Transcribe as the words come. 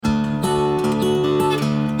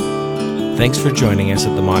Thanks for joining us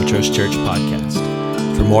at the Montrose Church Podcast.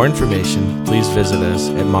 For more information, please visit us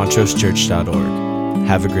at montrosechurch.org.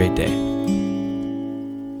 Have a great day.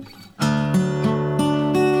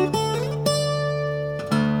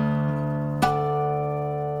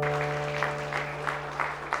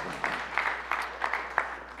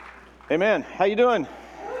 Amen. How you doing?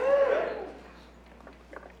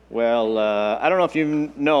 Well, I don't know if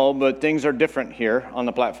you know, but things are different here on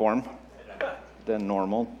the platform than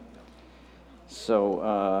normal.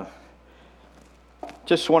 So,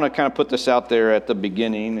 just want to kind of put this out there at the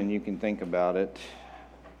beginning, and you can think about it.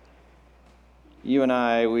 You and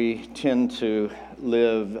I, we tend to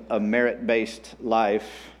live a merit-based life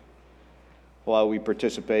while we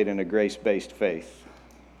participate in a grace-based faith.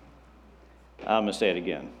 I'm going to say it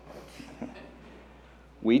again.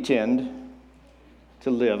 We tend to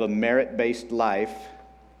live a merit-based life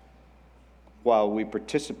while we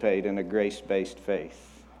participate in a grace-based faith.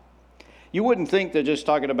 You wouldn't think that just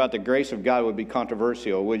talking about the grace of God would be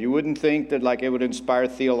controversial, would you? You wouldn't think that like it would inspire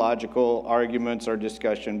theological arguments or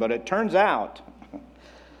discussion, but it turns out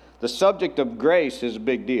the subject of grace is a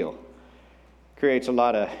big deal. It creates a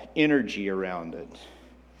lot of energy around it.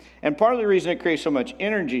 And part of the reason it creates so much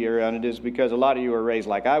energy around it is because a lot of you were raised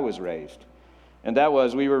like I was raised. And that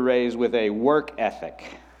was, we were raised with a work ethic.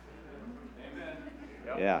 Amen.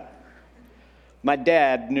 Yep. Yeah. My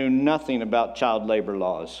dad knew nothing about child labor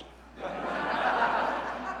laws.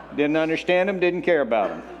 Didn't understand them, didn't care about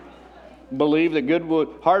them. Believed that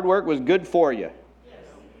hard work was good for you.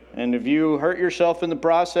 And if you hurt yourself in the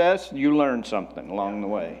process, you learned something along the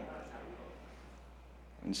way.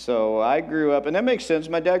 And so I grew up, and that makes sense.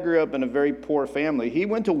 My dad grew up in a very poor family. He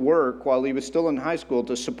went to work while he was still in high school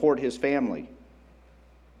to support his family.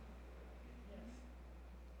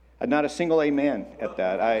 Not a single amen at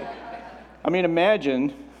that. I mean,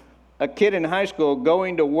 imagine a kid in high school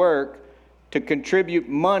going to work to contribute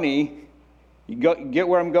money, get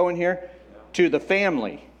where I'm going here? To the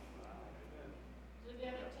family.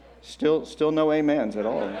 Still no amens at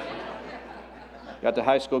all. Got the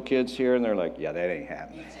high school kids here, and they're like, yeah, that ain't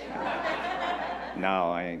happening.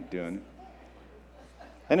 No, I ain't doing it.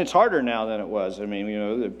 And it's harder now than it was. I mean, you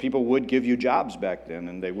know, people would give you jobs back then,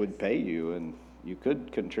 and they would pay you, and you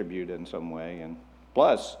could contribute in some way. And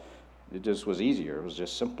plus, it just was easier. It was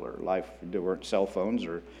just simpler. Life, there weren't cell phones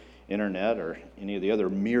or internet or any of the other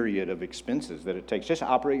myriad of expenses that it takes just to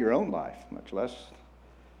operate your own life, much less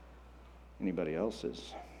anybody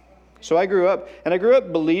else's. So I grew up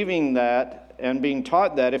believing that and being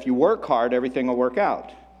taught that if you work hard, everything will work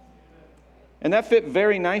out. And that fit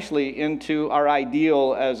very nicely into our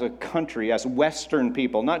ideal as a country, as Western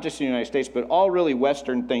people, not just in the United States, but all really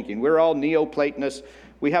Western thinking. We're all Neoplatonists.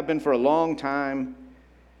 We have been for a long time.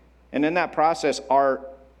 And in that process, our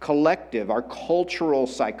collective, our cultural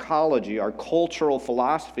psychology, our cultural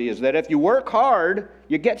philosophy is that if you work hard,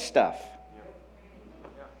 you get stuff.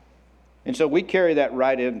 And so we carry that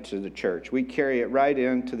right into the church. We carry it right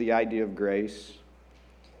into the idea of grace.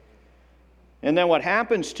 And then what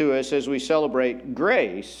happens to us as we celebrate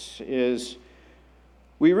grace is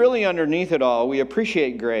we really, underneath it all, we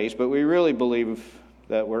appreciate grace, but we really believe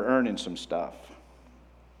that we're earning some stuff.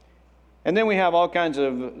 And then we have all kinds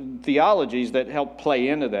of theologies that help play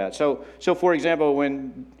into that. So for example,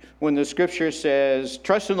 when the scripture says,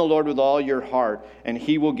 trust in the Lord with all your heart, and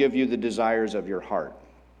he will give you the desires of your heart.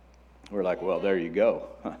 We're like, well, there you go.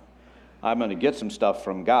 I'm going to get some stuff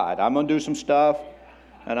from God. I'm going to do some stuff.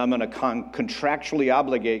 And I'm going to contractually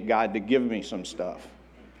obligate God to give me some stuff.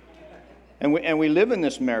 And we live in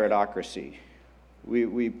this meritocracy.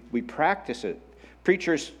 We practice it.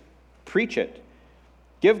 Preachers preach it.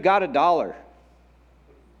 Give God $1.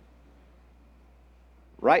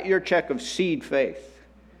 Write your check of seed faith,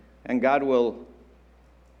 and God will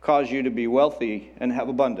cause you to be wealthy and have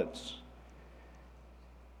abundance.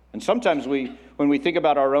 And sometimes when we think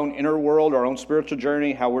about our own inner world, our own spiritual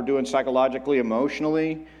journey, how we're doing psychologically,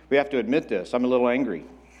 emotionally, we have to admit this. I'm a little angry.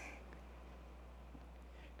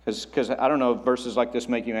 Because I don't know if verses like this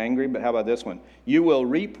make you angry, but how about this one? You will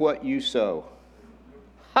reap what you sow.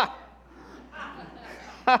 Ha!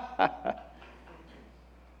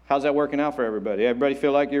 How's that working out for everybody? Everybody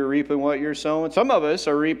feel like you're reaping what you're sowing? Some of us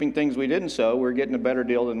are reaping things we didn't sow. We're getting a better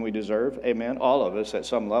deal than we deserve. Amen. All of us at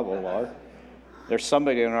some level are. There's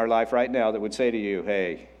somebody in our life right now that would say to you,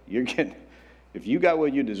 hey, if you got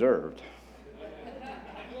what you deserved.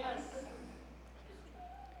 Yes.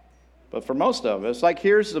 But for most of us, like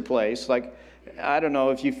here's the place, like, I don't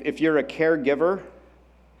know, if you're a caregiver,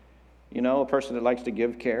 you know, a person that likes to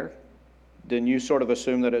give care, then you sort of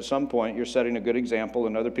assume that at some point you're setting a good example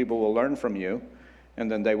and other people will learn from you, and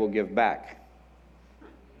then they will give back.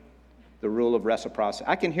 the rule of reciprocity.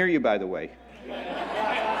 I can hear you, by the way.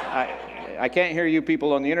 I can't hear you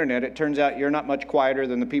people on the internet. It turns out you're not much quieter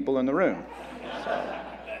than the people in the room.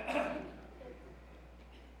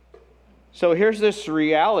 So here's this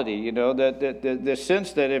reality, that the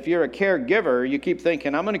sense that if you're a caregiver, you keep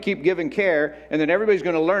thinking, I'm going to keep giving care, and then everybody's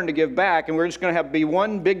going to learn to give back, and we're just going to be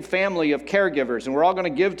one big family of caregivers, and we're all going to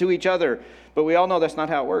give to each other. But we all know that's not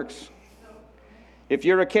how it works. If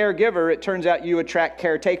you're a caregiver, it turns out you attract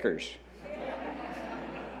caretakers.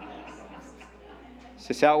 It's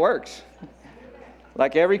just how it works.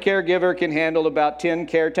 Like every caregiver can handle about 10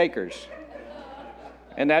 caretakers.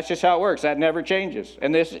 And that's just how it works. That never changes.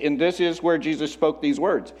 And this is where Jesus spoke these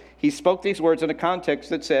words. He spoke these words in a context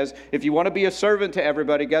that says, if you want to be a servant to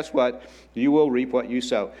everybody, guess what? You will reap what you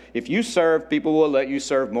sow. If you serve, people will let you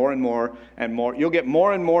serve more and more and more. You'll get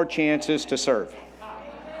more and more chances to serve.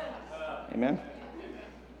 Amen?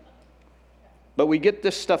 But we get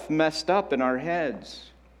this stuff messed up in our heads.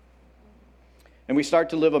 And we start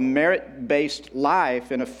to live a merit-based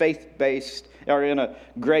life in a faith-based, or in a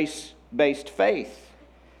grace-based faith.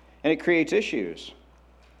 And it creates issues.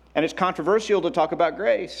 And it's controversial to talk about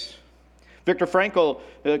grace. Viktor Frankl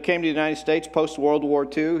came to the United States post-World War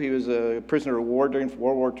II. He was a prisoner of war during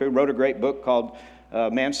World War II. Wrote a great book called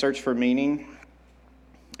Man's Search for Meaning.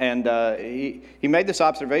 And he made this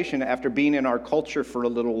observation after being in our culture for a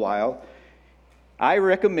little while. I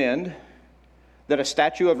recommend that a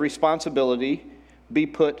statue of responsibility be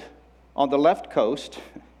put on the left coast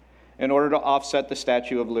in order to offset the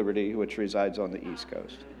Statue of Liberty, which resides on the East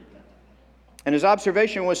Coast. And his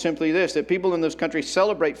observation was simply this, that people in this country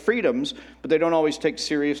celebrate freedoms, but they don't always take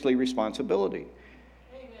seriously responsibility.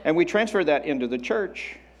 Amen. And we transfer that into the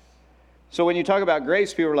church. So when you talk about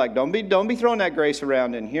grace, people are like, don't be throwing that grace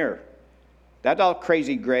around in here. That's all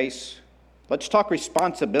crazy grace. Let's talk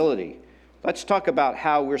responsibility. Let's talk about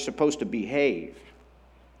how we're supposed to behave.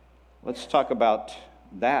 Let's talk about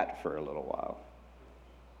that for a little while.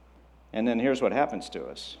 And then here's what happens to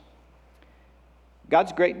us.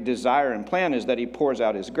 God's great desire and plan is that he pours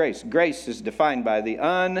out his grace. Grace is defined by the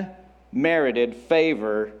unmerited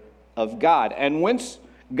favor of God. And once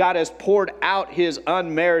God has poured out his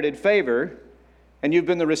unmerited favor, and you've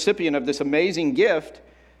been the recipient of this amazing gift,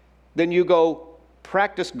 then you go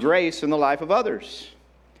practice grace in the life of others.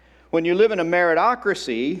 When you live in a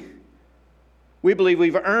meritocracy, we believe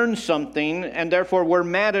we've earned something, and therefore we're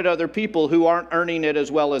mad at other people who aren't earning it as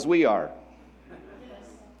well as we are.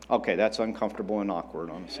 Okay, that's uncomfortable and awkward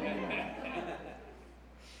on some level.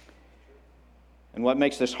 And what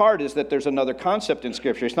makes this hard is that there's another concept in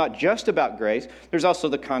Scripture. It's not just about grace. There's also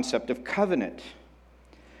the concept of covenant.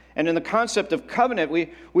 And in the concept of covenant,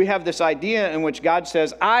 we have this idea in which God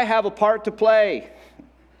says, I have a part to play,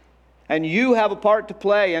 and you have a part to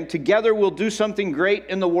play, and together we'll do something great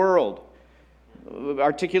in the world.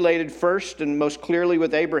 Articulated first and most clearly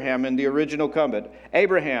with Abraham in the original covenant.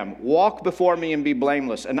 Abraham, walk before me and be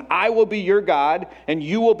blameless, and I will be your God, and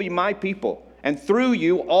you will be my people. And through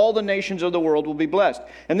you, all the nations of the world will be blessed.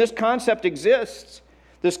 And this concept exists,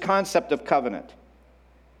 this concept of covenant.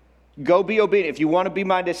 Go be obedient. If you want to be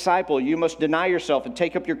my disciple, you must deny yourself and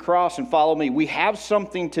take up your cross and follow me. We have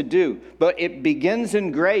something to do, but it begins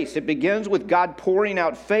in grace. It begins with God pouring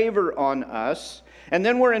out favor on us. And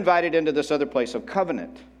then we're invited into this other place of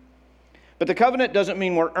covenant. But the covenant doesn't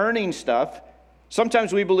mean we're earning stuff.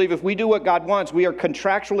 Sometimes we believe if we do what God wants, we are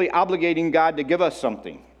contractually obligating God to give us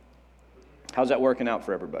something. How's that working out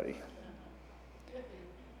for everybody?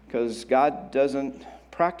 Because God doesn't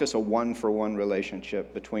practice a one-for-one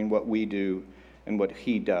relationship between what we do and what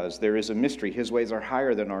he does. There is a mystery. His ways are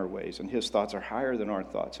higher than our ways, and his thoughts are higher than our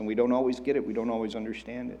thoughts. And we don't always get it. We don't always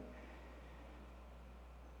understand it.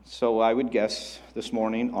 So I would guess this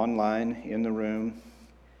morning, online, in the room,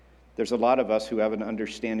 there's a lot of us who have an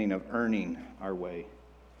understanding of earning our way.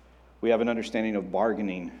 We have an understanding of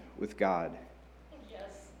bargaining with God. Yes.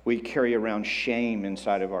 We carry around shame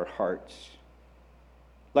inside of our hearts.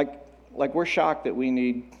 Like we're shocked that we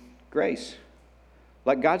need grace.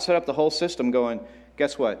 Like God set up the whole system going,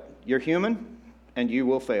 guess what? You're human and you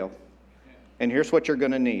will fail. And here's what you're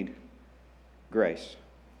going to need. Grace.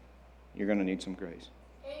 You're going to need some grace.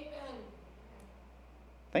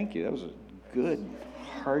 Thank you. That was a good,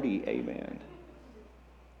 hearty amen.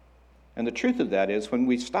 And the truth of that is, when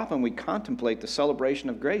we stop and we contemplate the celebration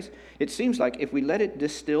of grace, it seems like if we let it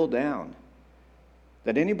distill down,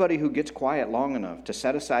 that anybody who gets quiet long enough to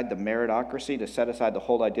set aside the meritocracy, to set aside the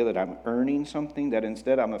whole idea that I'm earning something, that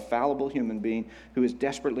instead I'm a fallible human being who is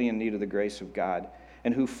desperately in need of the grace of God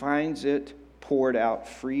and who finds it poured out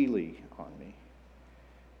freely on me.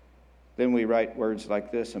 Then we write words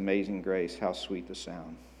like this, amazing grace, how sweet the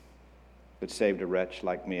sound that saved a wretch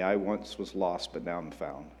like me. I once was lost, but now I'm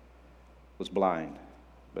found. Was blind,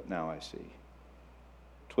 but now I see.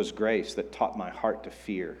 'Twas grace that taught my heart to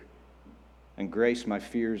fear, and grace my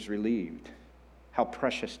fears relieved. How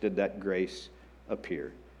precious did that grace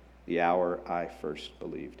appear, the hour I first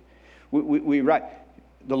believed. We write,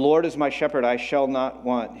 the Lord is my shepherd, I shall not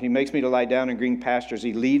want. He makes me to lie down in green pastures.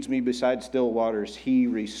 He leads me beside still waters. He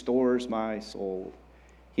restores my soul.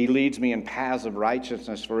 He leads me in paths of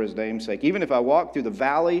righteousness for his name's sake. Even if I walk through the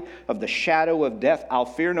valley of the shadow of death, I'll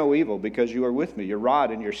fear no evil because you are with me. Your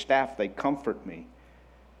rod and your staff, they comfort me.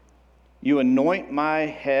 You anoint my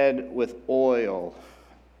head with oil.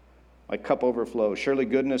 My cup overflows. Surely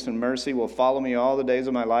goodness and mercy will follow me all the days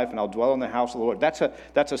of my life, and I'll dwell in the house of the Lord. That's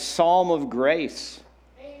a psalm of grace.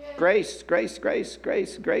 Amen. Grace, grace, grace,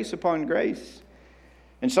 grace, grace upon grace.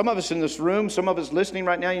 And some of us in this room, some of us listening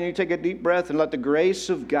right now, you need to take a deep breath and let the grace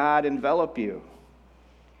of God envelop you.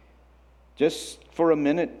 Just for a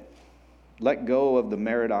minute, let go of the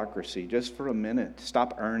meritocracy. Just for a minute.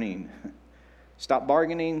 Stop earning. Stop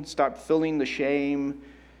bargaining. Stop filling the shame.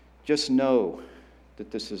 Just know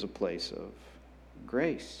that this is a place of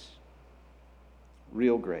grace.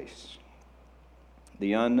 Real grace.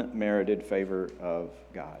 The unmerited favor of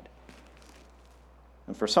God.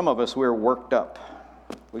 And for some of us, we're worked up.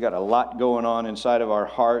 We got a lot going on inside of our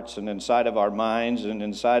hearts and inside of our minds and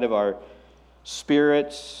inside of our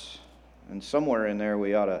spirits. And somewhere in there,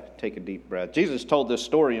 we ought to take a deep breath. Jesus told this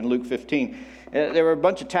story in Luke 15. There were a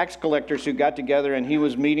bunch of tax collectors who got together, and he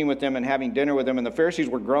was meeting with them and having dinner with them. And the Pharisees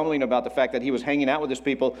were grumbling about the fact that he was hanging out with these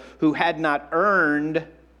people who had not earned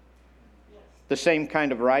the same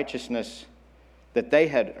kind of righteousness that they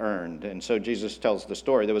had earned. And so Jesus tells the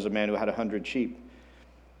story. There was a man who had 100 sheep.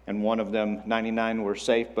 And one of them, 99 were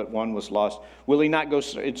safe, but one was lost. Will he not go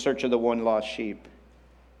in search of the one lost sheep?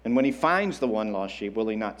 And when he finds the one lost sheep, will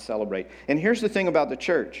he not celebrate? And here's the thing about the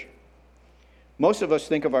church. Most of us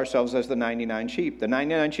think of ourselves as the 99 sheep. The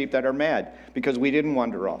 99 sheep that are mad because we didn't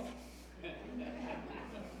wander off.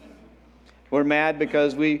 We're mad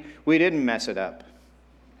because we didn't mess it up.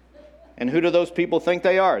 And who do those people think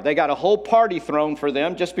they are? They got a whole party thrown for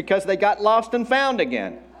them just because they got lost and found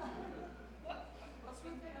again.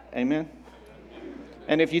 Amen?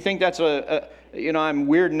 And if you think that's I'm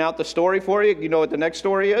weirding out the story for you, you know what the next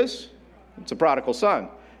story is? It's a prodigal son.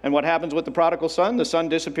 And what happens with the prodigal son? The son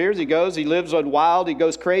disappears. He lives on wild, he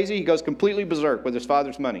goes crazy, he goes completely berserk with his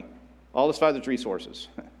father's money, all his father's resources.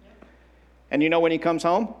 And you know when he comes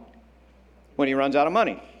home? When he runs out of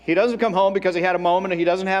money. He doesn't come home because he had a moment, he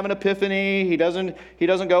doesn't have an epiphany, he doesn't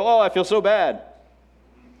go, oh, I feel so bad.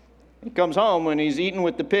 He comes home when he's eating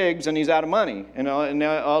with the pigs and he's out of money. And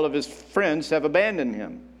all of his friends have abandoned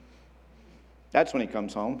him. That's when he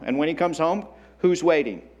comes home. And when he comes home, who's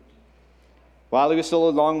waiting? While he was still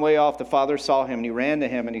a long way off, the father saw him, and he ran to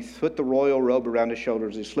him, and he put the royal robe around his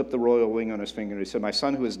shoulders. He slipped the royal ring on his finger, and he said, my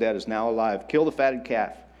son who is dead is now alive. Kill the fatted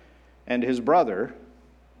calf. And his brother,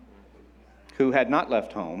 who had not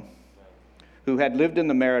left home, who had lived in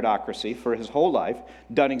the meritocracy for his whole life,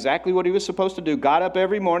 done exactly what he was supposed to do, got up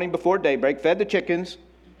every morning before daybreak, fed the chickens,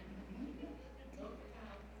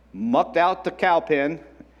 mucked out the cow pen.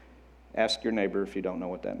 Ask your neighbor if you don't know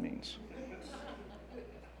what that means.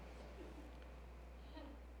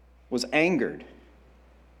 Was angered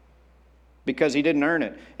because he didn't earn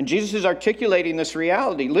it. And Jesus is articulating this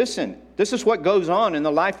reality. Listen, this is what goes on in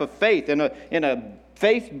the life of faith. In a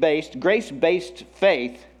faith-based, grace-based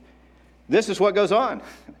faith, this is what goes on.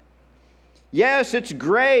 Yes, it's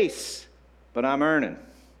grace, but I'm earning.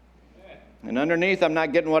 And underneath, I'm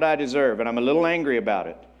not getting what I deserve, and I'm a little angry about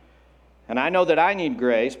it. And I know that I need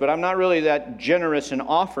grace, but I'm not really that generous in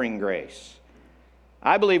offering grace.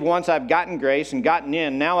 I believe once I've gotten grace and gotten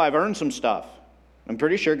in, now I've earned some stuff. I'm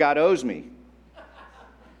pretty sure God owes me.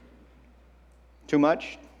 Too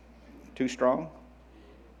much? Too strong?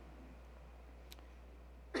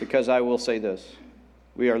 Because I will say this.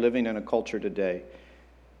 We are living in a culture today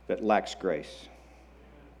that lacks grace.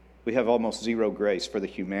 We have almost zero grace for the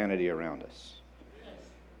humanity around us.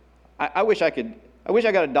 I wish I got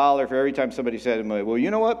 $1 for every time somebody said to me, well, you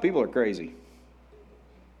know what? People are crazy.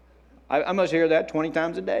 I must hear that 20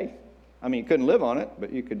 times a day. I mean, you couldn't live on it,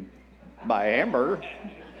 but you could buy a hamburger.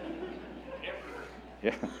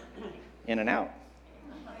 Yeah, in and out.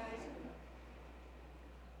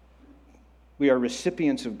 We are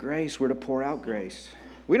recipients of grace. We're to pour out grace.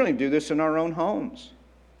 We don't even do this in our own homes.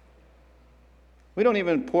 We don't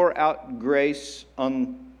even pour out grace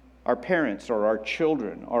on our parents or our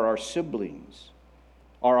children or our siblings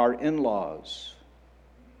or our in-laws.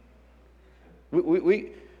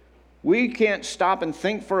 We can't stop and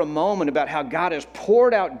think for a moment about how God has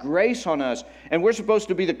poured out grace on us, and we're supposed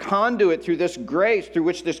to be the conduit through this grace, through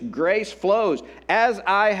which this grace flows. As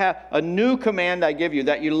I have a new command I give you,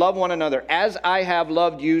 that you love one another. As I have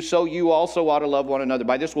loved you, so you also ought to love one another.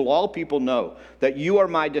 By this will all people know that you are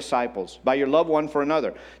my disciples, by your love one for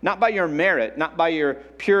another. Not by your merit, not by your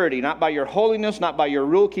purity, not by your holiness, not by your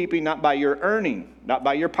rule keeping, not by your earning, not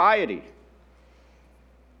by your piety,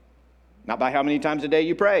 not by how many times a day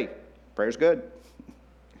you pray. Prayer's good.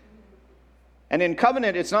 And in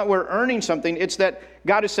covenant, it's not we're earning something. It's that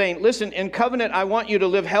God is saying, listen, in covenant, I want you to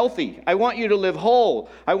live healthy. I want you to live whole.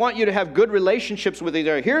 I want you to have good relationships with each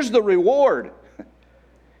other. Here's the reward.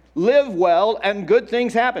 Live well and good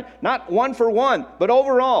things happen. Not one for one, but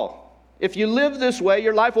overall. If you live this way,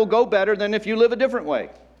 your life will go better than if you live a different way.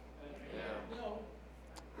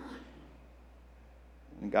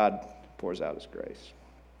 And God pours out His grace.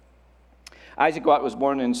 Isaac Watt was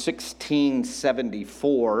born in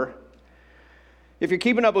 1674. If you're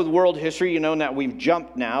keeping up with world history, you know that we've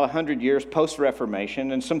jumped now 100 years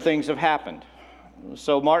post-Reformation, and some things have happened.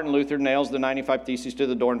 So Martin Luther nails the 95 Theses to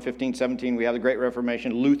the door in 1517. We have the Great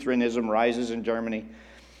Reformation. Lutheranism rises in Germany.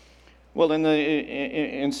 Well, in the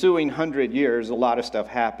ensuing 100 years, a lot of stuff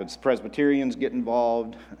happens. Presbyterians get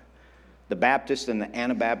involved. The Baptists and the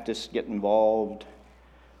Anabaptists get involved.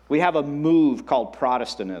 We have a move called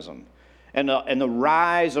Protestantism. And the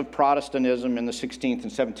rise of Protestantism in the 16th and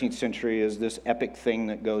 17th century is this epic thing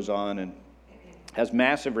that goes on and has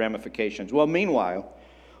massive ramifications. Well, meanwhile,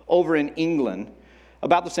 over in England,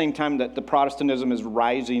 about the same time that the Protestantism is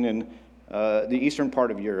rising in the eastern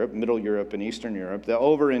part of Europe, Middle Europe and Eastern Europe,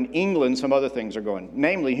 over in England, some other things are going.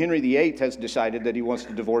 Namely, Henry VIII has decided that he wants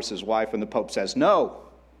to divorce his wife, and the Pope says no.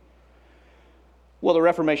 Well, the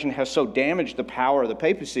Reformation has so damaged the power of the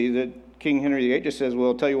papacy that King Henry VIII just says, well,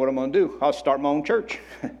 I'll tell you what I'm going to do. I'll start my own church.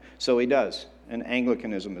 So he does, and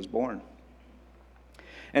Anglicanism is born.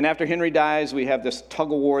 And after Henry dies, we have this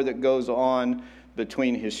tug-of-war that goes on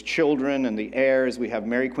between his children and the heirs. We have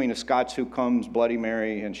Mary, Queen of Scots, who comes, Bloody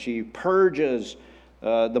Mary, and she purges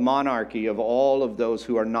the monarchy of all of those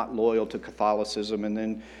who are not loyal to Catholicism. And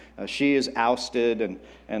then she is ousted,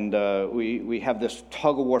 and we have this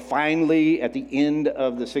tug-of-war. Finally, at the end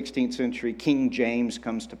of the 16th century, King James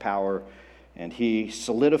comes to power, and he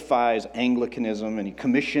solidifies Anglicanism, and he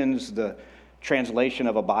commissions the translation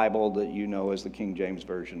of a Bible that you know as the King James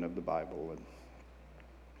Version of the Bible. And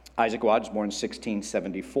Isaac Watt was born in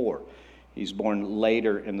 1674. He's born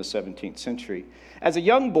later in the 17th century. As a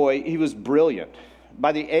young boy, he was brilliant.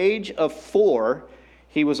 By the age of 4,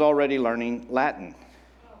 he was already learning Latin.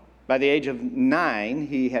 By the age of 9,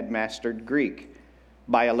 he had mastered Greek.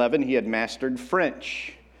 By 11, he had mastered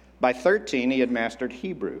French. By 13, he had mastered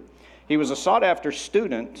Hebrew. He was a sought-after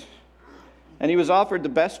student, and he was offered the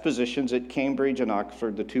best positions at Cambridge and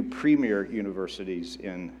Oxford, the two premier universities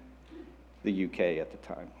in the UK at the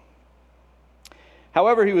time.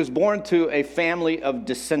 However, he was born to a family of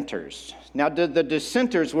dissenters. Now, the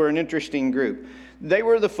dissenters were an interesting group. They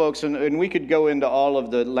were the folks, and we could go into all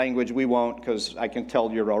of the language. We won't, because I can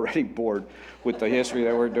tell you're already bored with the history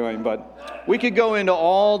that we're doing. But we could go into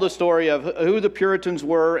all the story of who the Puritans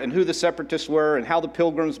were and who the Separatists were and how the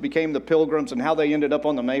Pilgrims became the Pilgrims and how they ended up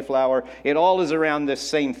on the Mayflower. It all is around this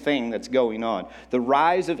same thing that's going on. The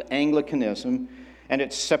rise of Anglicanism and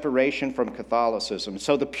its separation from Catholicism.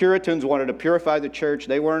 So the Puritans wanted to purify the church.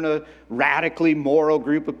 They weren't a radically moral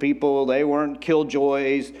group of people. They weren't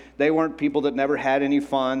killjoys. They weren't people that never had any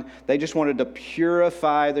fun. They just wanted to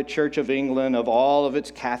purify the Church of England of all of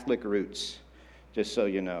its Catholic roots, just so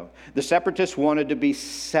you know. The Separatists wanted to be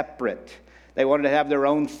separate. They wanted to have their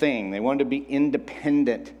own thing. They wanted to be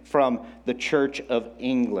independent from the Church of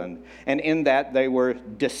England. And in that, they were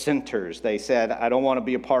dissenters. They said, I don't want to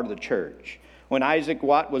be a part of the church. When Isaac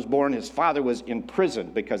Watt was born, his father was in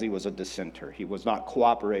prison because he was a dissenter. He was not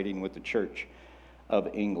cooperating with the Church of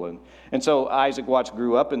England. And so Isaac Watts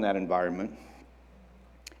grew up in that environment.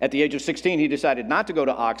 At the age of 16, he decided not to go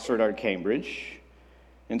to Oxford or Cambridge.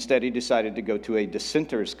 Instead, he decided to go to a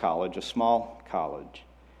dissenters' college, a small college.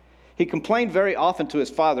 He complained very often to his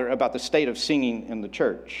father about the state of singing in the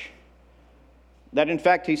church. That, in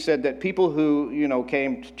fact, he said that people who,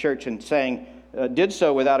 came to church and sang did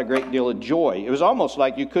so without a great deal of joy. It was almost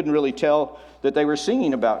like you couldn't really tell that they were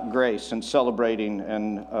singing about grace and celebrating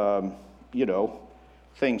and,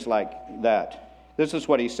 things like that. This is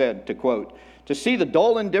what he said, to quote, "To see the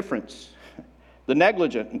dull indifference, the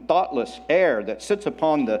negligent and thoughtless air that sits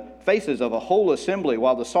upon the faces of a whole assembly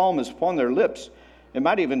while the psalm is upon their lips, it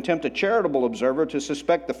might even tempt a charitable observer to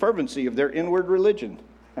suspect the fervency of their inward religion."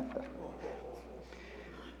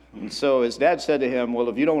 And so his dad said to him, well,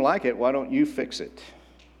 if you don't like it, why don't you fix it?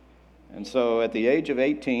 And so at the age of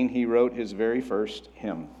 18, he wrote his very first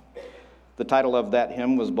hymn. The title of that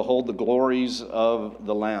hymn was Behold the Glories of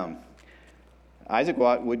the Lamb. Isaac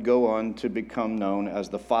Watt would go on to become known as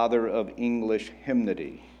the father of English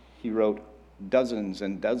hymnody. He wrote dozens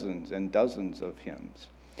and dozens and dozens of hymns.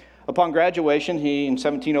 Upon graduation, in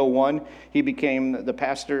 1701, he became the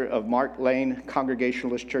pastor of Mark Lane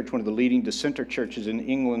Congregationalist Church, one of the leading dissenter churches in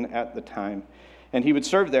England at the time. And he would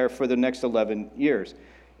serve there for the next 11 years.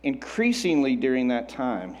 Increasingly during that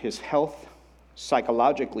time, his health,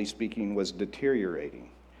 psychologically speaking, was deteriorating.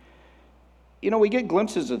 You know, we get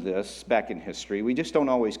glimpses of this back in history. We just don't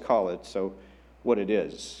always call it what it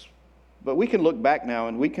is. But we can look back now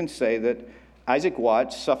and we can say that Isaac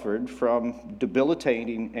Watts suffered from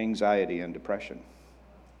debilitating anxiety and depression.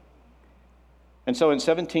 And so in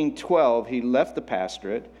 1712, he left the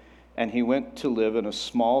pastorate and he went to live in a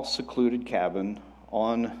small, secluded cabin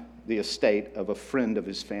on the estate of a friend of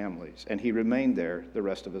his family's. And he remained there the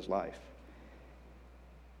rest of his life.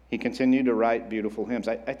 He continued to write beautiful hymns.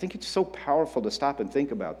 I think it's so powerful to stop and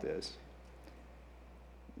think about this.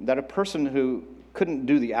 That a person who couldn't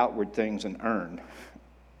do the outward things and earn,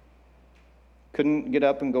 couldn't get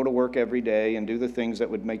up and go to work every day and do the things that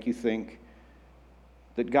would make you think,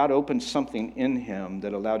 that God opened something in him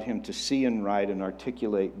that allowed him to see and write and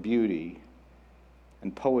articulate beauty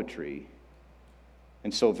and poetry,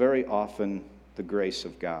 and so very often the grace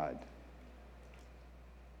of God.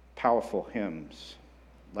 Powerful hymns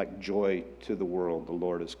like Joy to the World, the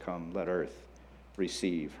Lord has come, let earth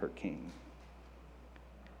receive her King.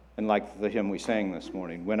 And like the hymn we sang this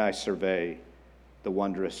morning, When I Survey the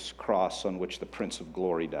Wondrous Cross on which the Prince of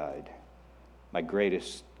Glory died, my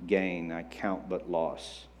greatest gain I count but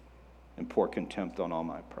loss, and pour contempt on all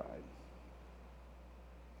my pride.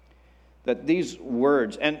 That these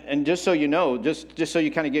words, and just so you know, just so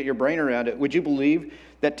you kind of get your brain around it, would you believe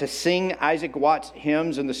that to sing Isaac Watts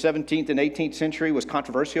hymns in the 17th and 18th century was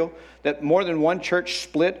controversial? That more than one church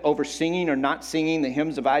split over singing or not singing the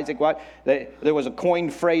hymns of Isaac Watts? There was a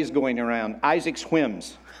coined phrase going around, Isaac's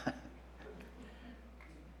whims.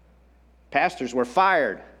 Pastors were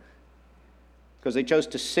fired because they chose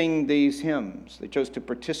to sing these hymns. They chose to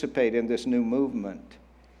participate in this new movement.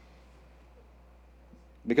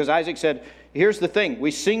 Because Isaac said, here's the thing,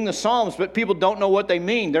 we sing the Psalms, but people don't know what they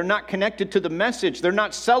mean. They're not connected to the message. They're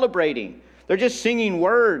not celebrating. They're just singing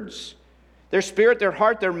words. Their spirit, their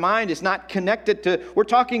heart, their mind is not connected to, we're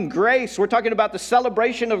talking grace. We're talking about the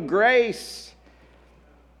celebration of grace.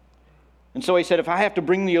 And so he said, if I have to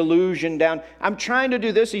bring the illusion down, I'm trying to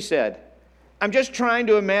do this, he said. I'm just trying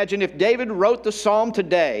to imagine if David wrote the Psalm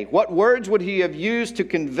today, what words would he have used to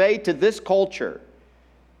convey to this culture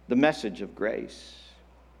the message of grace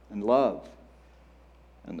and love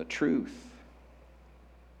and the truth?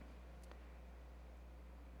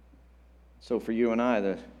 So for you and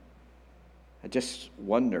I just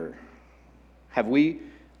wonder, have we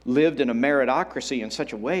lived in a meritocracy in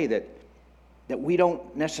such a way that we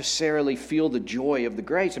don't necessarily feel the joy of the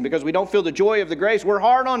grace? And because we don't feel the joy of the grace, we're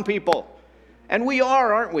hard on people. And we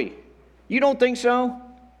are, aren't we? You don't think so?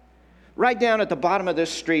 Right down at the bottom of this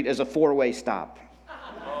street is a four-way stop.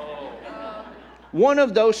 One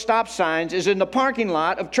of those stop signs is in the parking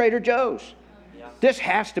lot of Trader Joe's. This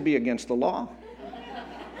has to be against the law.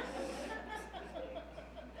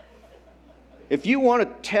 If you want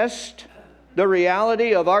to test the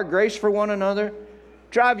reality of our grace for one another,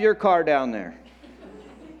 drive your car down there.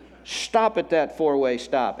 Stop at that four-way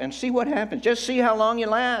stop and see what happens. Just see how long you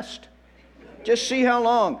last. Just see how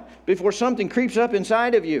long before something creeps up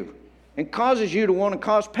inside of you and causes you to want to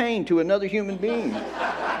cause pain to another human being.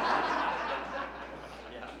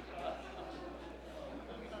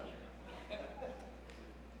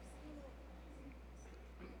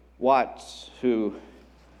 Watts, who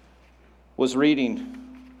was reading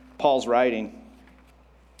Paul's writing,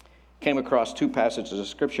 came across two passages of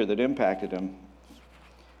Scripture that impacted him.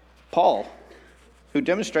 Paul, who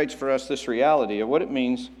demonstrates for us this reality of what it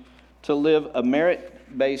means to live a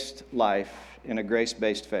merit-based life in a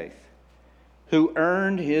grace-based faith, who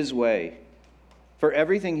earned his way for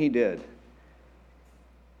everything he did,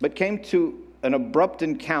 but came to an abrupt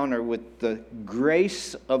encounter with the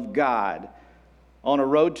grace of God on a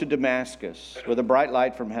road to Damascus with a bright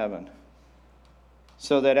light from heaven.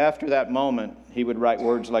 So that after that moment, he would write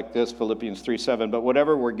words like this, Philippians 3:7, but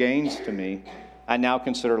whatever were gains to me, I now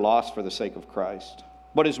consider loss for the sake of Christ.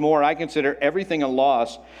 What is more, I consider everything a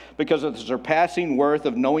loss because of the surpassing worth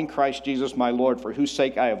of knowing Christ Jesus my Lord, for whose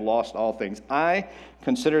sake I have lost all things. I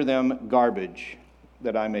consider them garbage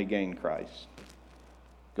that I may gain Christ.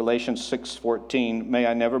 Galatians 6:14, may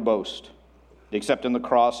I never boast, except in the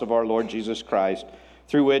cross of our Lord Jesus Christ,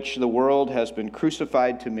 through which the world has been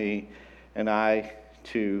crucified to me, and I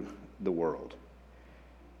to the world.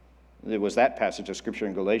 It was that passage of Scripture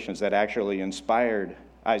in Galatians that actually inspired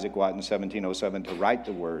Isaac Watt in 1707 to write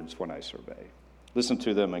the words, when I survey. Listen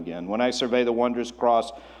to them again. When I survey the wondrous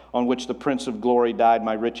cross on which the Prince of Glory died,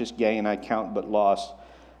 my richest gain I count but loss,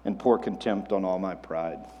 and pour contempt on all my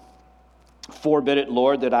pride. Forbid it,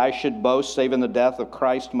 Lord, that I should boast, save in the death of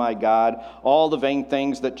Christ my God. All the vain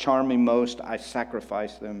things that charm me most, I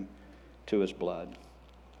sacrifice them to his blood.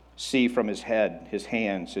 See from his head, his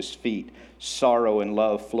hands, his feet, sorrow and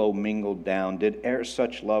love flow mingled down. Did e'er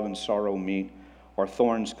such love and sorrow meet, or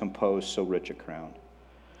thorns compose so rich a crown?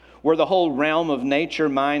 Were the whole realm of nature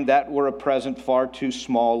mine, that were a present far too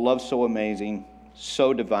small. Love so amazing,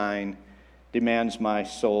 so divine, demands my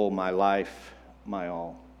soul, my life, my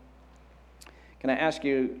all. Can I ask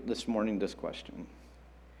you this morning this question?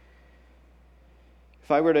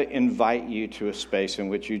 If I were to invite you to a space in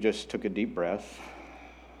which you just took a deep breath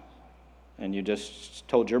and you just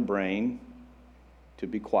told your brain to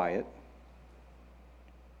be quiet,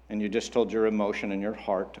 and you just told your emotion and your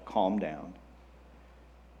heart to calm down,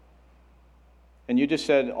 and you just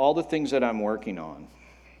said, all the things that I'm working on,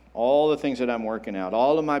 all the things that I'm working out,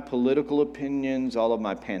 all of my political opinions, all of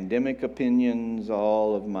my pandemic opinions,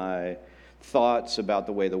 all of my thoughts about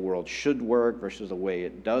the way the world should work versus the way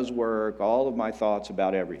it does work, all of my thoughts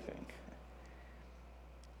about everything,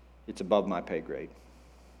 it's above my pay grade.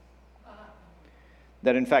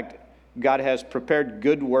 That in fact, God has prepared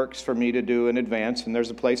good works for me to do in advance, and there's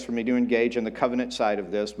a place for me to engage in the covenant side of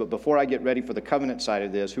this. But before I get ready for the covenant side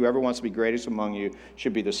of this, whoever wants to be greatest among you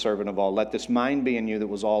should be the servant of all. Let this mind be in you that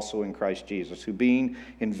was also in Christ Jesus, who being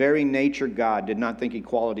in very nature God, did not think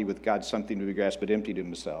equality with God something to be grasped, but emptied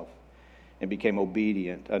himself, and became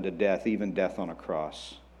obedient unto death, even death on a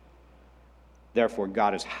cross. Therefore,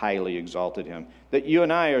 God has highly exalted him. That you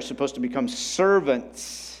and I are supposed to become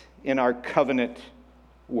servants in our covenant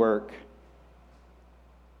work.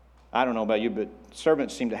 I don't know about you, but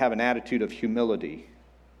servants seem to have an attitude of humility.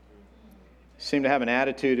 Seem to have an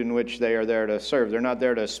attitude in which they are there to serve. They're not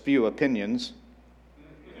there to spew opinions.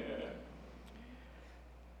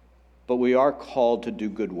 But we are called to do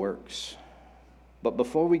good works. But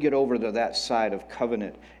before we get over to that side of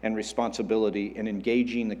covenant and responsibility and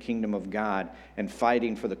engaging the kingdom of God and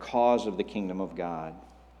fighting for the cause of the kingdom of God,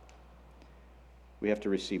 we have to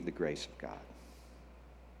receive the grace of God.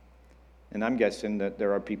 And I'm guessing that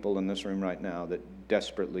there are people in this room right now that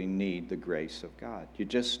desperately need the grace of God. You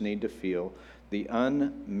just need to feel the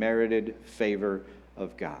unmerited favor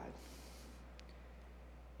of God.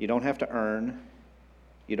 You don't have to earn.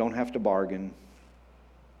 You don't have to bargain.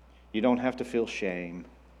 You don't have to feel shame.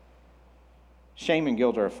 Shame and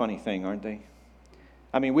guilt are a funny thing, aren't they?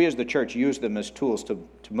 I mean, we as the church use them as tools to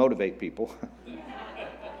motivate people.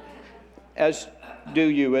 As do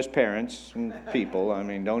you as parents and people. I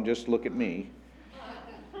mean, don't just look at me.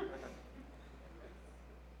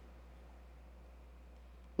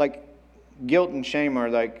 Like, guilt and shame are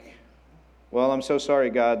like, well, I'm so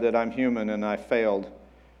sorry, God, that I'm human and I failed.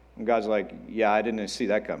 And God's like, yeah, I didn't see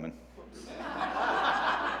that coming.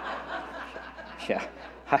 Yeah,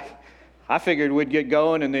 I figured we'd get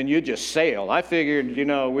going and then you'd just sail. I figured,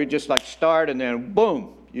 we'd just like start and then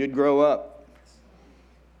boom, you'd grow up.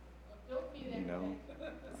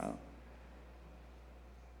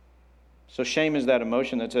 So shame is that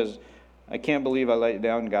emotion that says, I can't believe I let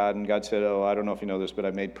down God. And God said, I don't know if you know this, but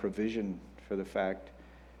I made provision for the fact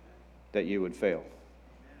that you would fail.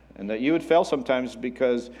 And that you would fail sometimes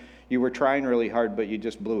because you were trying really hard, but you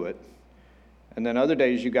just blew it. And then other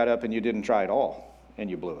days you got up and you didn't try at all, and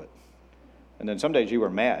you blew it. And then some days you were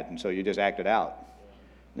mad, and so you just acted out.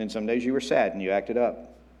 And then some days you were sad, and you acted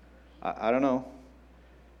up. I don't know.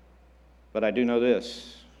 But I do know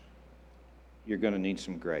this. You're going to need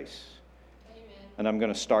some grace. And I'm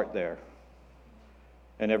going to start there.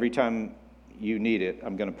 And every time you need it,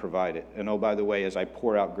 I'm going to provide it. And oh, by the way, as I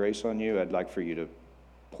pour out grace on you, I'd like for you to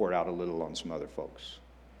pour out a little on some other folks.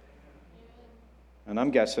 And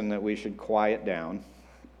I'm guessing that we should quiet down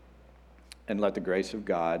and let the grace of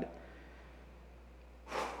God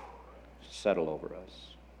settle over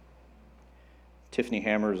us. Tiffany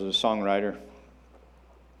Hammer is a songwriter.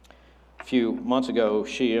 A few months ago,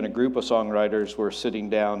 she and a group of songwriters were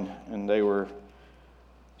sitting down and they were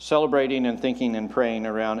celebrating and thinking and praying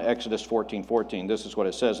around Exodus 14:14. This is what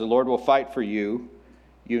it says: the Lord will fight for you.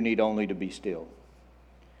 You need only to be still.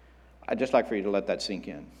 I'd just like for you to let that sink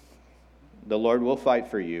in. The Lord will fight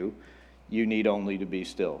for you. You need only to be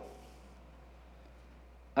still.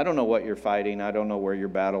 I don't know what you're fighting. I don't know where your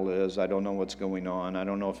battle is. I don't know what's going on. I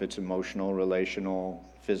don't know if it's emotional, relational,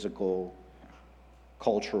 physical,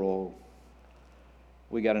 cultural.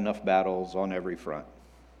 We got enough battles on every front.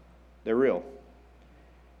 They're real.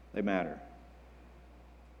 They matter.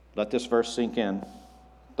 Let this verse sink in.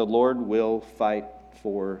 The Lord will fight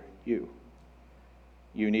for you.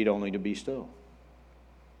 You need only to be still.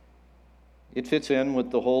 It fits in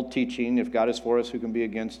with the whole teaching, if God is for us, who can be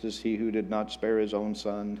against us? He who did not spare his own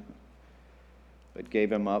son, but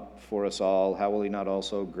gave him up for us all, how will he not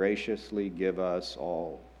also graciously give us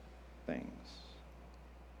all things?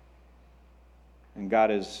 And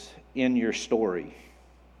God is in your story.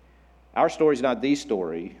 Our story is not the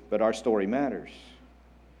story, but our story matters.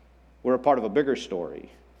 We're a part of a bigger story.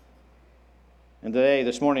 And today,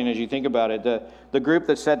 this morning, as you think about it, the group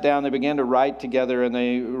that sat down, they began to write together, and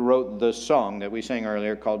they wrote the song that we sang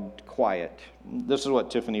earlier called Quiet. This is what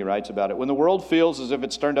Tiffany writes about it. When the world feels as if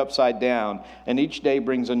it's turned upside down, and each day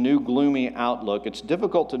brings a new gloomy outlook, it's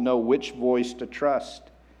difficult to know which voice to trust.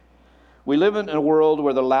 We live in a world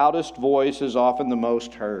where the loudest voice is often the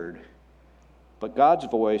most heard, but God's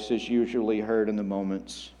voice is usually heard in the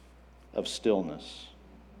moments of stillness.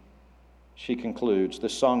 She concludes,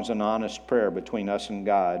 this song's an honest prayer between us and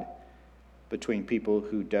God, between people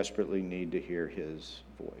who desperately need to hear his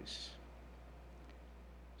voice.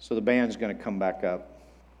 So the band's going to come back up,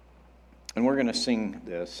 and we're going to sing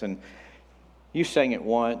this. And you sang it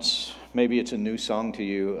once. Maybe it's a new song to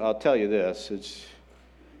you. I'll tell you this.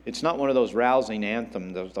 It's not one of those rousing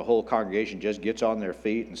anthems that the whole congregation just gets on their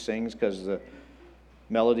feet and sings, because the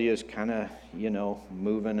melody is kind of,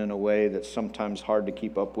 moving in a way that's sometimes hard to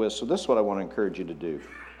keep up with. So this is what I want to encourage you to do.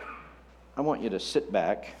 I want you to sit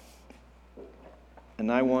back,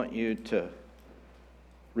 and I want you to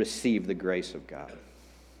receive the grace of God.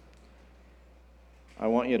 I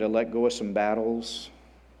want you to let go of some battles.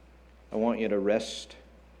 I want you to rest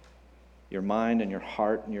your mind and your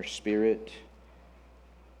heart and your spirit.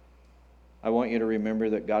 I want you to remember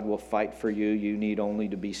that God will fight for you. You need only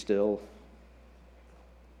to be still.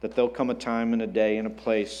 That there'll come a time and a day and a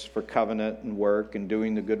place for covenant and work and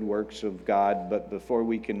doing the good works of God. But before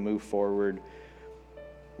we can move forward,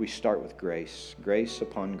 we start with grace. Grace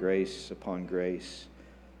upon grace upon grace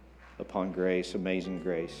upon grace. Amazing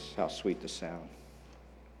grace. How sweet the sound.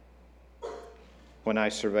 When I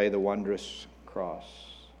survey the wondrous cross,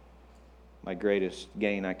 my greatest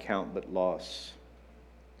gain I count but loss.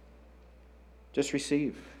 Just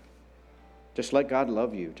receive. Just let God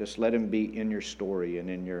love you. Just let him be in your story and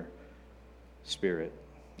in your spirit.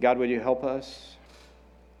 God, would you help us?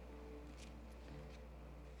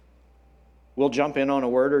 We'll jump in on a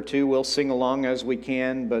word or two. We'll sing along as we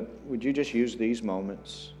can, but would you just use these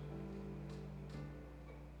moments?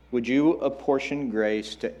 Would you apportion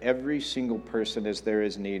grace to every single person as there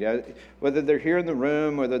is need? Whether they're here in the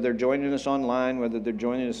room, whether they're joining us online, whether they're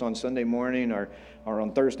joining us on Sunday morning or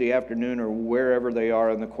on Thursday afternoon or wherever they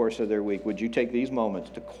are in the course of their week, would you take these moments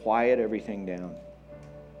to quiet everything down?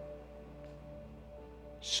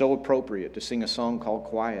 So appropriate to sing a song called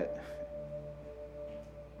Quiet.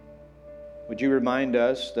 Would you remind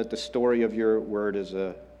us that the story of your word is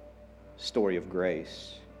a story of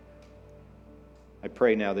grace? I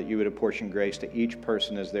pray now that you would apportion grace to each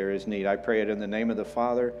person as there is need. I pray it in the name of the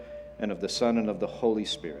Father and of the Son and of the Holy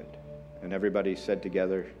Spirit. And everybody said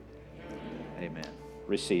together, Amen.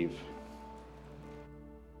 Receive.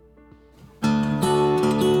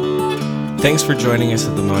 Thanks for joining us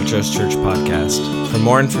at the Montrose Church Podcast. For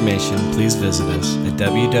more information, please visit us at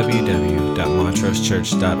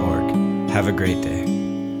www.montrosechurch.org. Have a great day.